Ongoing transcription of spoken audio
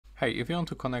Hey, if you want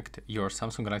to connect your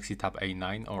Samsung Galaxy Tab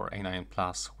A9 or A9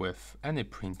 Plus with any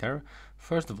printer,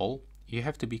 first of all, you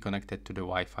have to be connected to the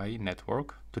Wi-Fi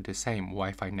network, to the same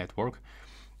Wi-Fi network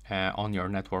on your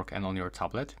network and on your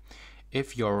tablet.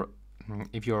 If your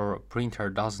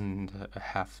printer doesn't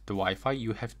have the Wi-Fi,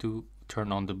 you have to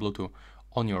turn on the Bluetooth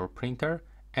on your printer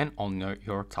and on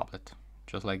your tablet,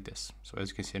 just like this. So as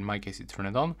you can see, in my case, it's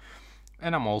turned on,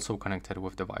 and I'm also connected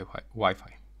with the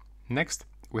Wi-Fi. Next,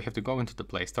 we have to go into the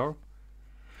Play Store,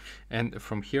 and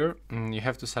from here you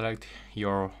have to select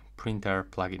your printer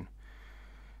plugin.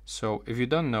 So if you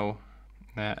don't know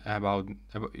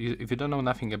if you don't know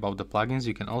nothing about the plugins,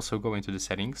 you can also go into the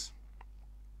settings.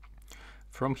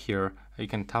 From here you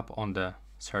can tap on the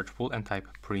search pool and type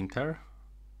printer.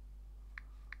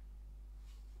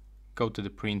 Go to the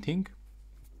printing,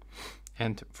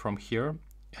 and from here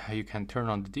you can turn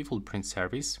on the default print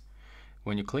service.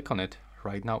 When you click on it,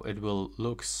 right now it will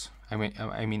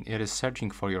it is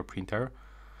searching for your printer,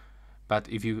 but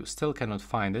if you still cannot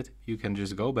find it, you can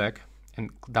just go back and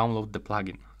download the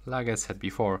plugin like I said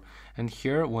before. And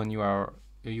here when you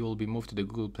will be moved to the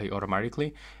Google Play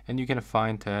automatically, and you can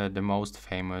find the most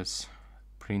famous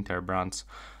printer brands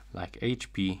like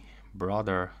HP,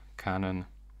 Brother, Canon,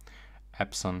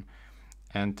 Epson.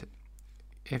 And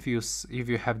if you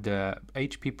have the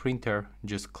HP printer,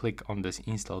 just click on this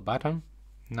install button.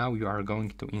 Now you are going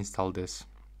to install this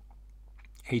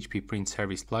HP Print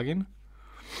Service plugin.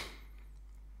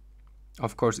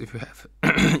 Of course, if you have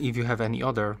if you have any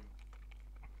other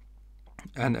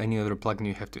plugin,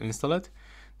 you have to install it.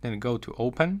 Then go to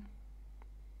Open.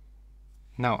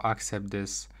 Now accept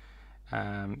this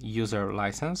user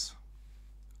license.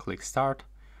 Click Start,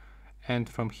 and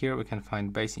from here we can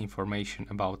find basic information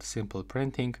about simple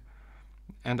printing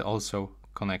and also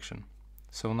connection.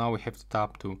 So now we have to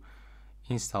tap to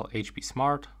install HP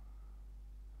Smart.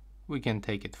 We can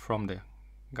take it from the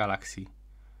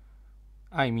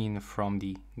from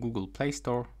the Google Play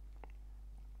Store.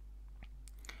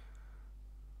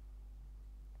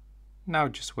 Now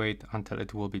just wait until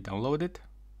it will be downloaded.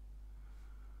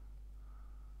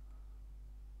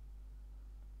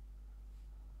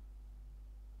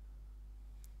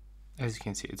 As you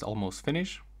can see, it's almost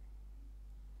finished.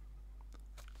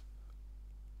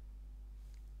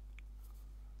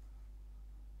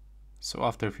 So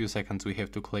after a few seconds we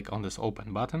have to click on this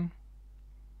open button.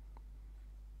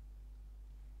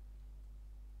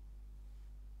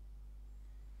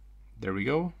 There we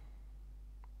go.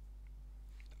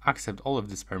 Accept all of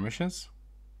these permissions.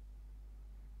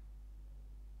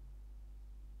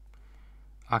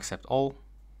 Accept all.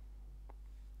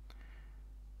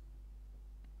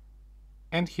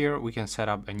 And here we can set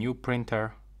up a new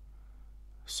printer.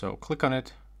 So click on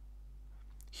it.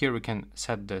 Here we can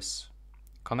set this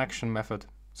connection method,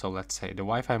 so let's say the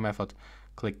Wi-Fi method.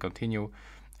 Click continue,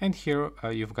 and here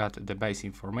you've got the base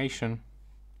information.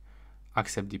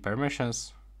 Accept the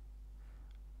permissions,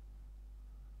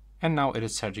 and now it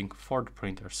is searching for the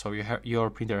printer, so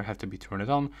your printer have to be turned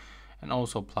on and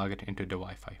also plug it into the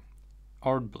Wi-Fi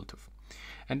or Bluetooth.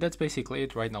 And that's basically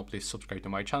it right now. Please subscribe to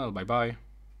my channel. Bye bye.